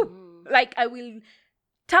write. Woo! Like I will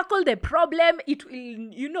tackle the problem, it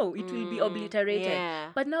will, it will be obliterated.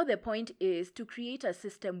 Yeah. But now the point is to create a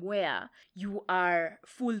system where you are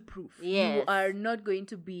foolproof. Yes. You are not going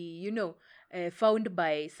to be, found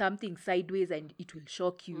by something sideways and it will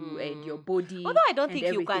shock you and your body. Although I don't think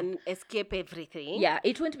everything. you can escape everything. Yeah,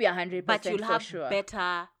 it won't be 100% but you'll have sure.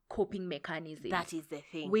 better Coping mechanisms. That is the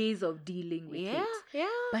thing. Ways of dealing with it. Yeah.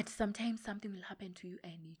 But sometimes something will happen to you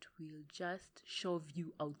and it will just shove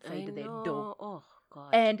you outside the door. Oh, God.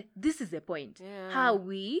 And this is the point. Yeah. How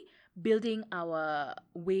we building our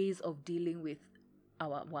ways of dealing with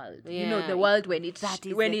our world. Yeah. The world when it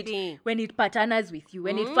partners with you,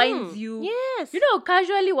 when it finds you. Yes.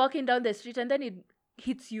 Casually walking down the street and then it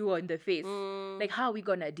hits you on the face. Like, how are we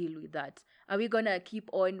gonna deal with that? Are we gonna keep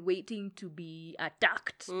on waiting to be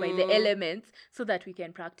attacked by the elements so that we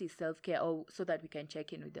can practice self-care or so that we can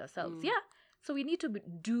check in with ourselves? Yeah. So we need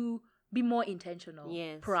to be more intentional.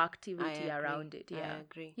 Yes. Proactivity around it. Yeah. I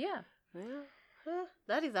agree. Yeah.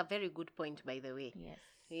 That is a very good point, by the way. Yes.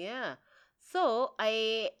 Yeah. So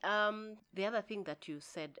the other thing that you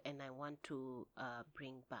said, and I want to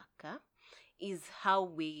bring back, is how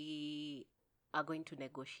we are going to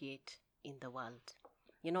negotiate in the world.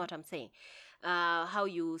 You know what I'm saying? How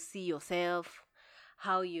you see yourself,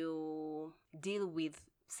 how you deal with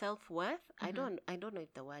self-worth. I don't know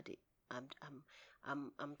if the word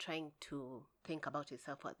I'm trying to think about is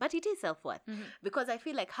self-worth, but it is self-worth because I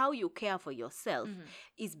feel like how you care for yourself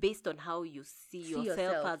is based on how you see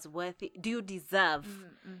yourself as worthy. Do you deserve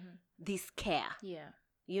this care? Yeah.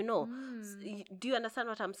 Do you understand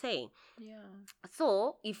what I'm saying? Yeah.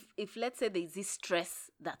 So if let's say there's this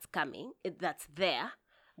stress that's coming, that's there,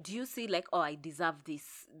 do you see like, oh, I deserve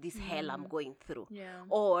this hell I'm going through? Yeah.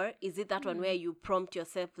 Or is it that one where you prompt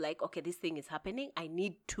yourself like, okay, this thing is happening, I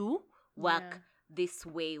need to work this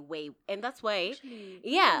way, and that's why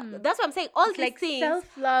that's what I'm saying. All it's these like things,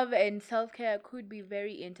 self-love and self-care could be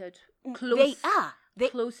very close. They are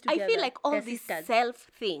close together. I feel like all They're these sisters. self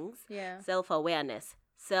things, self-awareness,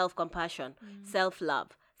 self-compassion,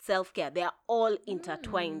 self-love, self-care, they are all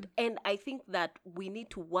intertwined, and I think that we need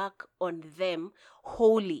to work on them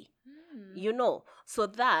wholly, so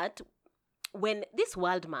that when this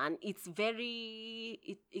world, man, it's very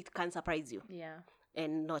it can surprise you,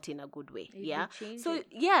 and not in a good way.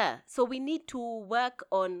 So we need to work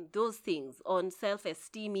on those things, on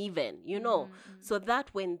self-esteem even, so that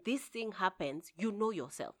when this thing happens, you know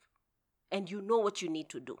yourself and you know what you need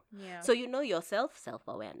to do. So you know yourself,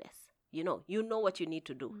 self-awareness, you know what you need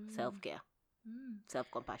to do, self-care,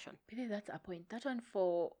 self-compassion. Maybe that's a point. That one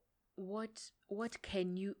for what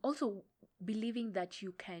can you also believing that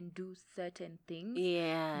you can do certain things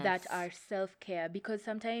that are self-care, because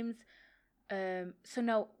sometimes so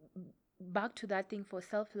now back to that thing for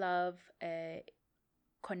self-love,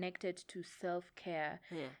 connected to self-care.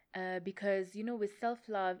 Yeah. Because, with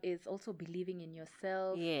self-love is also believing in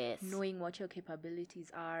yourself, Yes. knowing what your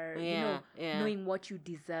capabilities are, Yeah. knowing what you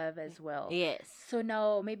deserve as well. Yes. So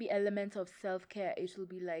now maybe elements of self-care, it will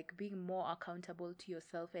be like being more accountable to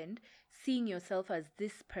yourself and seeing yourself as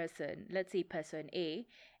this person, let's say person A,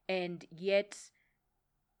 and yet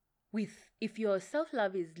if your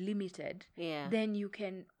self-love is limited, then you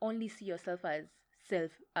can only see yourself as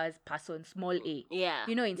person small a,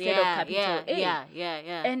 instead of capital A.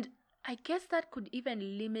 Yeah. And I guess that could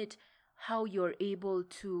even limit how you're able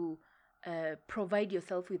to provide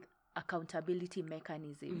yourself with accountability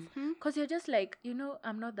mechanisms, because you're just like,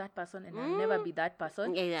 I'm not that person and I'll never be that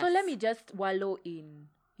person. Yes. So let me just wallow in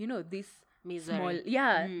this misery.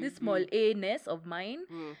 this small a-ness of mine.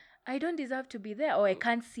 I don't deserve to be there, or I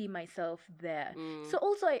can't see myself there. So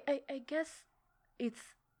also I guess it's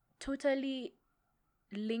totally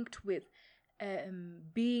linked with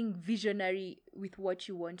being visionary with what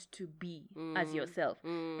you want to be as yourself.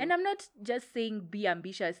 And I'm not just saying be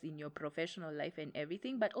ambitious in your professional life and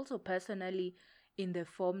everything, but also personally, in the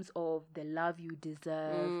forms of the love you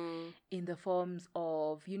deserve, in the forms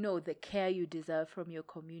of, the care you deserve from your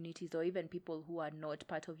communities, or even people who are not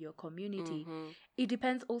part of your community. It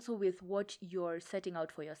depends also with what you're setting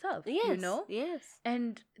out for yourself, Yes.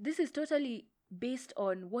 And this is totally based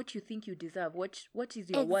on what you think you deserve, what is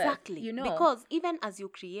your worth. Exactly. Because even as you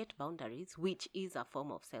create boundaries, which is a form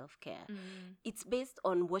of self-care, it's based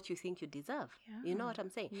on what you think you deserve. You know what I'm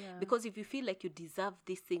saying? Yeah. Because if you feel like you deserve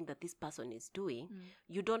this thing that this person is doing,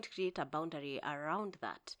 you don't create a boundary around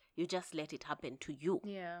that. You just let it happen to you.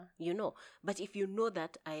 Yeah. But if you know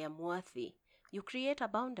that I am worthy, you create a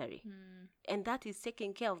boundary. And that is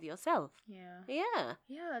taking care of yourself. Yeah,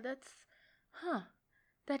 that's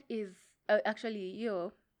that is actually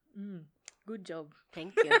good job.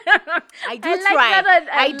 Thank you. I do like try. That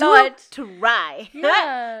I lot. do try.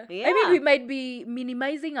 Yeah. I mean, we might be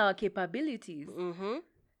minimizing our capabilities,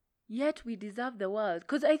 yet we deserve the world,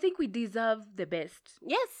 because I think we deserve the best.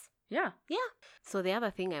 Yes. Yeah. So the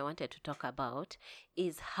other thing I wanted to talk about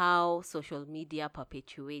is how social media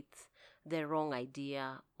perpetuates the wrong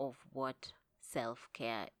idea of what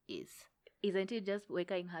self-care is. Isn't it just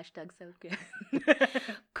working #self-care?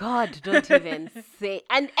 God, don't even say.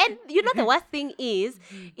 And the worst thing is,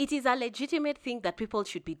 it is a legitimate thing that people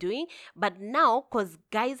should be doing. But now, because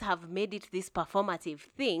guys have made it this performative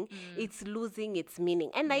thing, it's losing its meaning.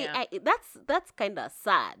 And I that's kind of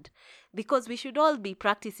sad, because we should all be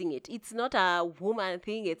practicing it. It's not a woman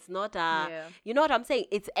thing. It's not a, you know what I'm saying?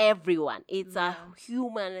 It's everyone. It's a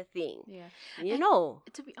human thing. Yeah.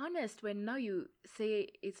 To be honest, when now you say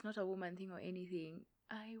it's not a woman thing or anything,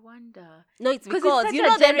 I wonder. No, it's because it's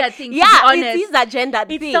such a gender thing. Yeah, to be honest. it is a gendered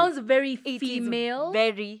thing. It sounds very female. It is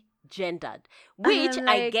very gendered, which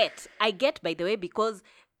I get. I get, by the way, because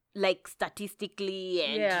like statistically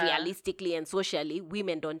and realistically and socially,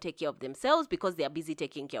 women don't take care of themselves because they are busy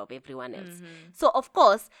taking care of everyone else. So of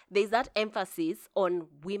course, there's that emphasis on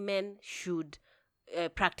women should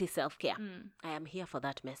practice self-care. I am here for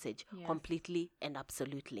that message completely and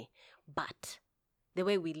absolutely. But the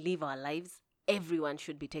way we live our lives, everyone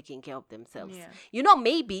should be taking care of themselves.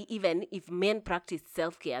 Maybe even if men practiced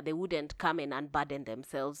self-care, they wouldn't come and unburden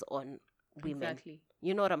themselves on women. Exactly.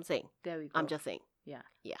 You know what I'm saying? There we go. I'm just saying.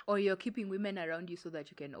 Yeah. Or you're keeping women around you so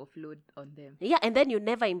that you can offload on them. Yeah, and then you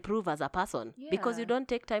never improve as a person because you don't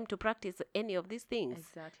take time to practice any of these things.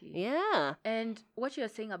 Exactly. Yeah. And what you're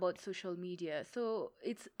saying about social media, so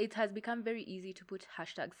it has become very easy to put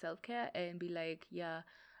 #self-care and be like,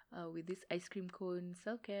 with this ice cream cone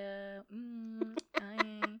self-care.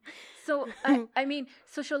 So I mean,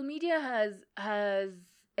 social media has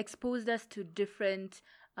exposed us to different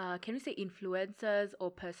can we say influencers or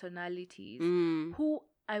personalities who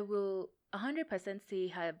I will 100% say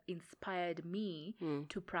have inspired me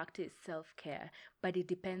to practice self-care, but it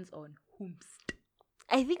depends on whomst.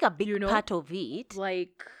 I think a big part of it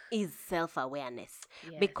is self-awareness.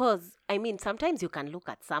 Yes. Because, I mean, sometimes you can look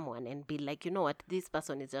at someone and be like, you know what, this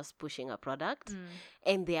person is just pushing a product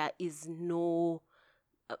and there is no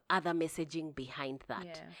other messaging behind that.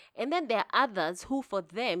 Yeah. And then there are others who, for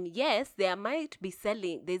them, yes, there might be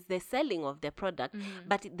there's the selling of the product,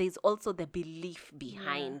 but there's also the belief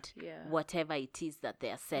behind whatever it is that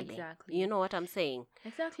they're selling. Exactly. You know what I'm saying?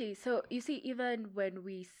 Exactly. So you see, even when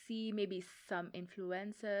we see maybe some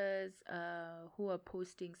influencers who are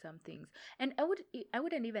posting some things, and I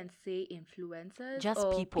wouldn't even say influencers, just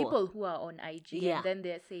or people who are on IG and then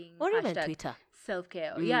they're saying or even Twitter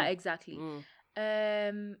self-care. Yeah, exactly.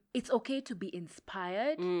 It's okay to be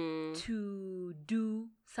inspired to do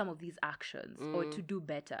some of these actions or to do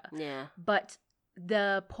better. Yeah. But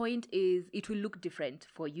the point is it will look different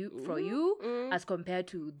for you as compared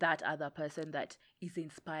to that other person that is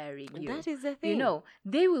inspiring you. That is the thing. You know,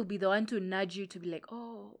 they will be the one to nudge you to be like,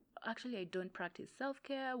 oh, actually I don't practice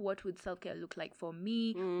self-care. What would self-care look like for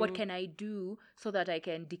me? What can I do so that I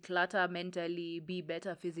can declutter mentally, be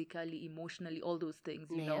better physically, emotionally, all those things,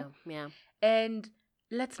 you know? Yeah. And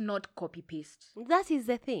let's not copy paste. That is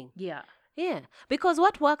the thing. Yeah. Yeah, because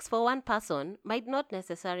what works for one person might not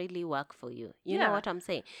necessarily work for you. You know what I'm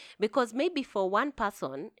saying? Because maybe for one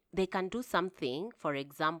person, they can do something. For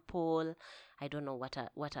example, I don't know what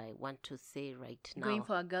I want to say right now. Going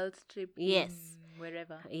for a girls' trip. Yes.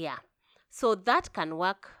 Wherever. Yeah. So that can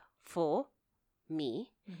work for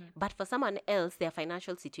me, but for someone else, their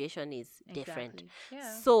financial situation is different.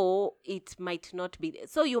 Yeah. So it might not be.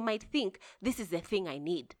 So you might think this is the thing I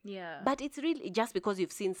need. Yeah. But it's really just because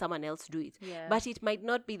you've seen someone else do it. Yeah. But it might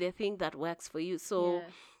not be the thing that works for you. So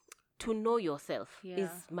to know yourself is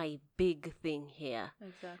my big thing here.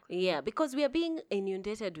 Exactly. Yeah, because we are being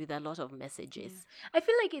inundated with a lot of messages. Yeah. I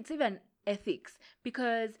feel like it's even ethics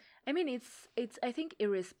because I mean it's I think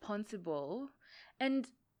irresponsible, and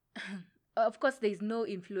of course there's no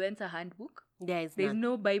influencer handbook. There's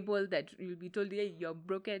no Bible that you'll be told, hey, you've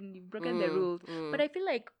broken the rules. But I feel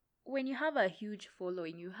like when you have a huge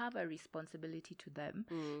following, you have a responsibility to them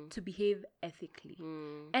to behave ethically.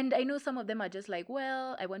 And I know some of them are just like,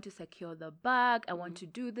 well, I want to secure the bag, I want to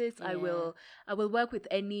do this, I will work with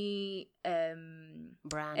any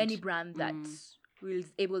brand that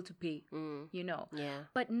is able to pay, you know. Yeah.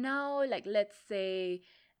 But now, like, let's say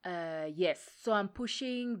yes, so I'm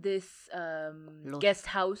pushing this guest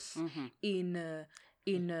house in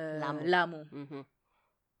Lamu.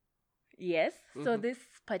 Yes, so this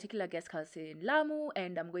particular guest house in Lamu,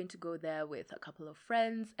 and I'm going to go there with a couple of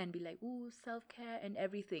friends and be like, ooh, self-care and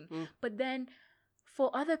everything. But then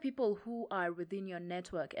for other people who are within your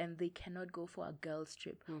network and they cannot go for a girls'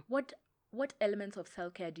 trip, what elements of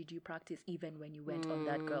self-care did you practice even when you went on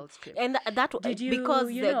that girls' trip? And that did you,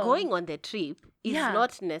 because you the know, going on the trip is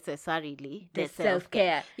not necessarily the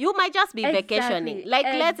self-care. You might just be vacationing. Like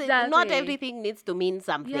not everything needs to mean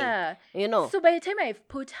something. Yeah. You know. So by the time I've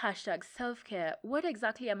put hashtag self-care, what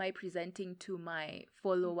exactly am I presenting to my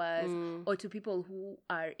followers or to people who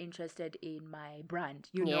are interested in my brand?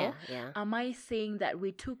 You know? Yeah. Am I saying that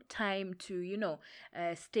we took time to, you know,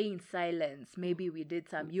 stay in silence? Maybe we did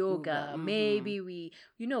some yoga. Maybe we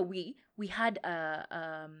had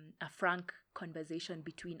a frank conversation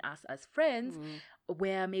between us as friends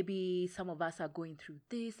where maybe some of us are going through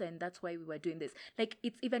this and that's why we were doing this. Like,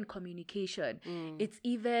 it's even communication. It's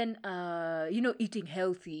even eating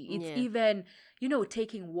healthy. It's even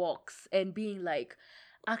taking walks and being like,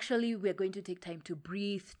 actually, we're going to take time to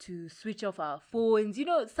breathe, to switch off our phones,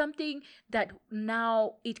 something that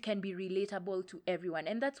now it can be relatable to everyone.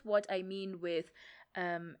 And that's what I mean with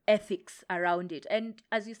ethics around it. And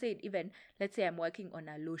as you said, even let's say I'm working on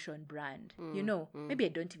a lotion brand, maybe I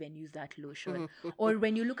don't even use that lotion. Or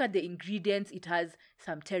when you look at the ingredients, it has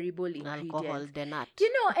some terrible ingredients. Alcohol, the nut.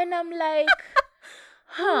 And I'm like,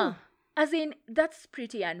 as in, that's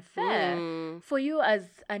pretty unfair for you as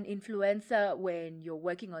an influencer when you're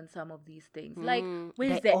working on some of these things. Like,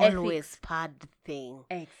 where's the always ethics? pad thing.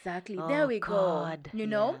 Exactly. Oh, there we God. go. You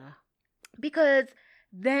know? Because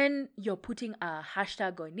then you're putting a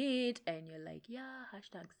hashtag on it and you're like, yeah,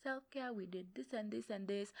 hashtag self-care, we did this and this and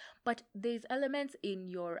this. But there's elements in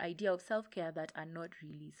your idea of self-care that are not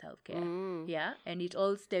really self-care. Yeah. And it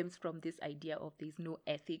all stems from this idea of there's no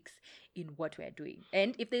ethics in what we're doing.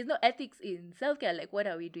 And if there's no ethics in self-care, like, what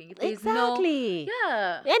are we doing? If there's exactly.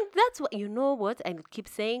 Yeah. And that's what, what I keep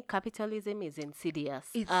saying, capitalism is insidious.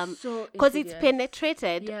 It's so because it's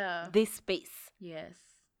penetrated this space. Yes,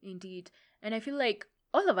 indeed. And I feel like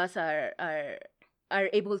all of us are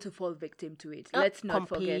able to fall victim to it. Let's not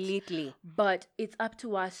completely forget. But it's up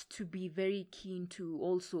to us to be very keen to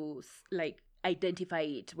also identify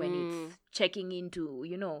it when it's checking into,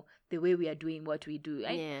 the way we are doing what we do.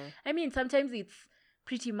 I mean, sometimes it's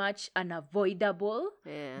pretty much unavoidable.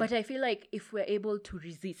 Yeah. But I feel like if we're able to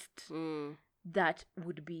resist, that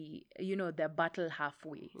would be, the battle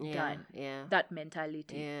halfway done. Yeah. That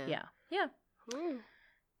mentality. Yeah. Yeah.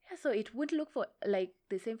 So it would look for like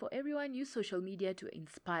the same for everyone. Use social media to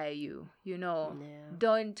inspire you,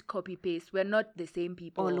 Don't copy paste. We're not the same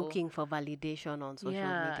people. Or looking for validation on social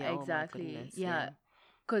media. Exactly. Oh my goodness. Yeah.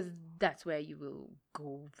 Because that's where you will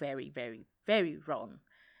go very, very, very wrong.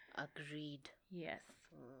 Agreed. Yes.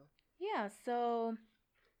 Yeah, so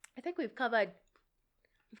I think we've covered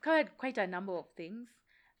quite a number of things.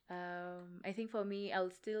 I think for me,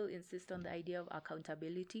 I'll still insist on the idea of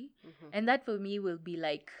accountability. And that for me will be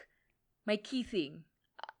like my key thing,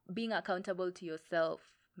 being accountable to yourself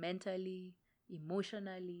mentally,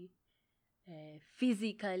 emotionally,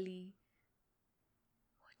 physically.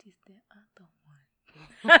 What is the other one?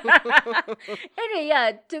 Anyway,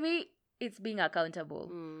 yeah, to me, it's being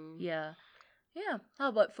accountable. Yeah. Yeah. How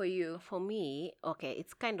about for you? For me, okay,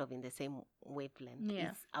 it's kind of in the same wavelength.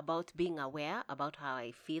 Yeah. It's about being aware about how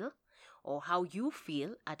I feel or how you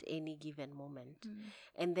feel at any given moment.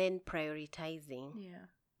 And then prioritizing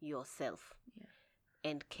yourself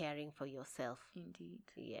and caring for yourself. Indeed.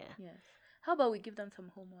 Yeah. Yes. How about we give them some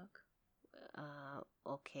homework?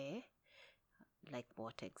 Okay. Like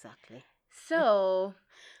what exactly? So,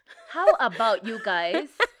 how about you guys?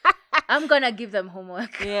 I'm gonna give them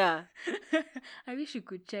homework. Yeah. I wish you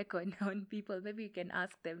could check on people. Maybe you can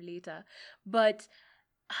ask them later. But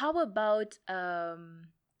how about add,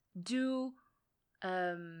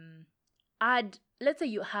 let's say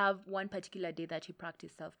you have one particular day that you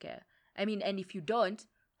practice self-care. I mean, and if you don't,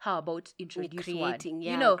 how about introduce creating, one?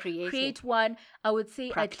 yeah, create one. I would say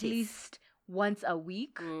practice. At least once a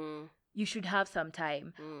week. You should have some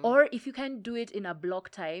time. Mm. Or if you can do it in a block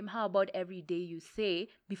time, how about every day you say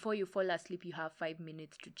before you fall asleep, you have 5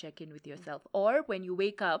 minutes to check in with yourself. Or when you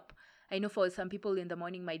wake up, I know for some people in the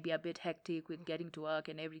morning might be a bit hectic with getting to work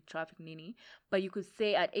and every traffic nini, but you could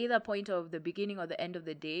say at either point of the beginning or the end of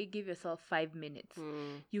the day, give yourself 5 minutes.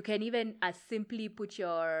 You can even as simply put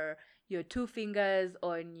your 2 fingers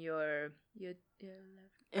on your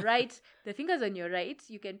right, the fingers on your right,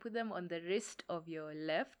 you can put them on the wrist of your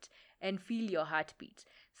left and feel your heartbeat.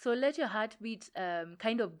 So let your heartbeat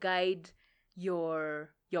kind of guide your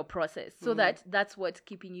process, so that's what's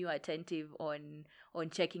keeping you attentive on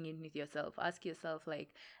checking in with yourself. Ask yourself,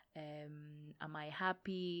 like, am I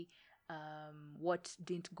happy? What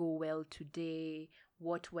didn't go well today?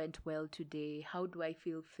 What went well today? How do I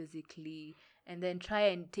feel physically? And then try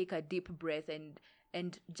and take a deep breath and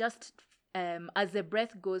just as the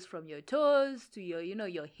breath goes from your toes to your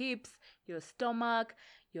your hips, your stomach,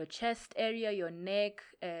 your chest area, your neck,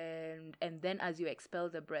 and then as you expel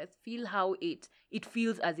the breath, feel how it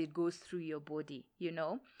feels as it goes through your body,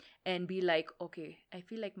 and be like, okay, I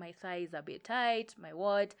feel like my thigh is a bit tight, my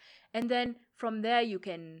what, and then from there you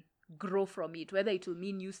can grow from it, whether it will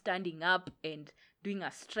mean you standing up and doing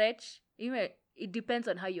a stretch. It depends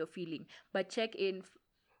on how you're feeling, but check in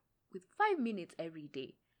with 5 minutes every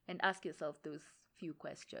day and ask yourself those few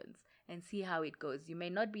questions and see how it goes. You may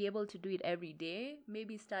not be able to do it every day.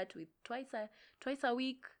 Maybe start with twice a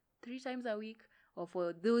week, 3 times a week, or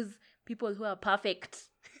for those people who are perfect,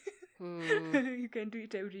 you can do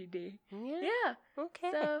it every day. Yeah.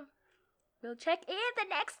 Okay. So we'll check in the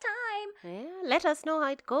next time. Yeah, let us know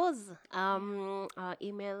how it goes. Our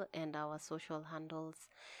email and our social handles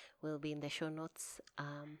will be in the show notes.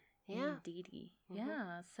 Yeah. Indeedy.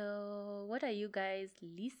 Yeah. So what are you guys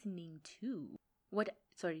listening to?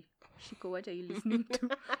 Sorry, Shiko, what are you listening to?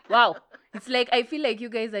 Wow. It's like I feel like you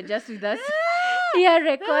guys are just with us here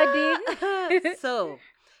recording. So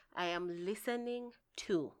I am listening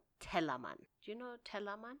to Tellaman. Do you know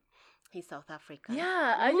Tellaman? He's South African.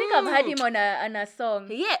 Yeah, I think I've heard him on a song.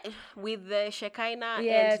 Yeah, with the Shekinah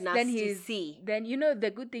Yes, and Nasty C. Then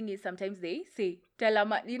the good thing is sometimes they say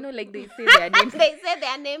Tellaman, like they say their names. They say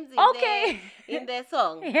their names in their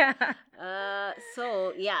song. Yeah.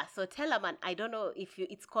 So Tellaman, I don't know if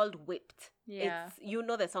it's called Whipped. Yeah. It's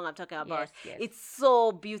the song I'm talking about. Yes. It's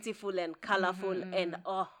so beautiful and colorful, and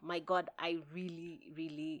oh my God, I really,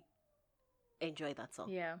 really enjoy that song.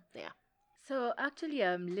 Yeah. Yeah. So actually,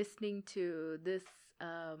 I'm listening to this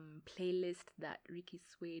playlist that Ricky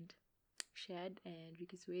Suede shared, and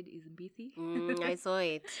Ricky Suede is busy. I saw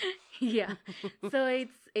it. Yeah. So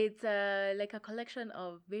it's like a collection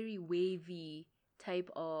of very wavy type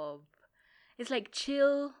of. It's like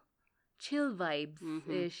chill vibes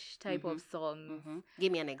ish type of songs.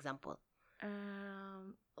 Give me an example.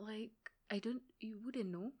 Like you wouldn't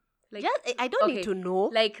know. Like, I don't need to know.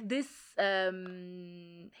 Like this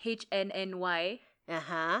HNNY.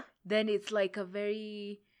 Then it's like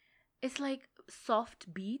it's like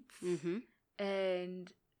soft beats.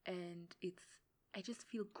 And it's, I just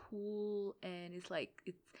feel cool, and it's like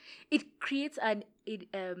it creates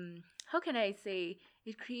how can I say,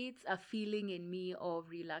 it creates a feeling in me of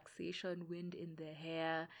relaxation, wind in the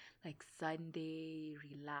hair, like Sunday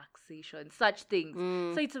relaxation, such things.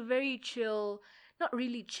 So it's a very chill, not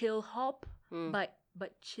really chill hop, but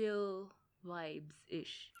chill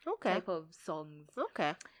vibes-ish type of songs.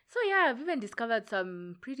 Okay. So yeah, I've even discovered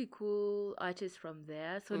some pretty cool artists from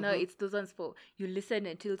there. So now it's those ones for you listen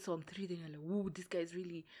until song 3, then you're like, whoa, this guy's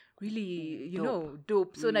really, really,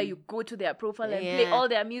 dope. So now you go to their profile and play all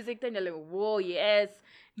their music, then you're like, whoa, yes,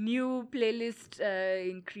 new playlist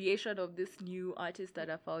in creation of this new artist that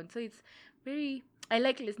I found. So it's I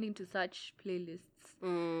like listening to such playlists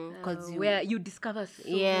where you discover so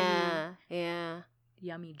many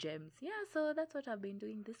yummy gems. Yeah, so that's what I've been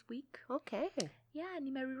doing this week. Okay. Yeah,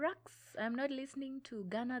 nimerelax. I'm not listening to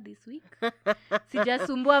Ghana this week.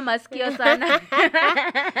 Sijasumbua masikio sana.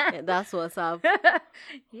 That's what's up.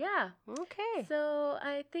 Yeah. Okay. So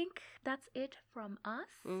I think that's it from us.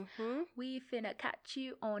 Mm-hmm. We finna catch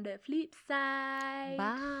you on the flip side.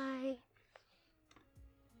 Bye.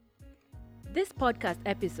 This podcast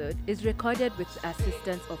episode is recorded with the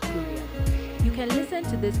assistance of Pluria. You can listen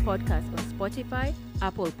to this podcast on Spotify,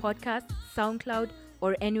 Apple Podcasts, SoundCloud,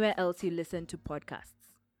 or anywhere else you listen to podcasts.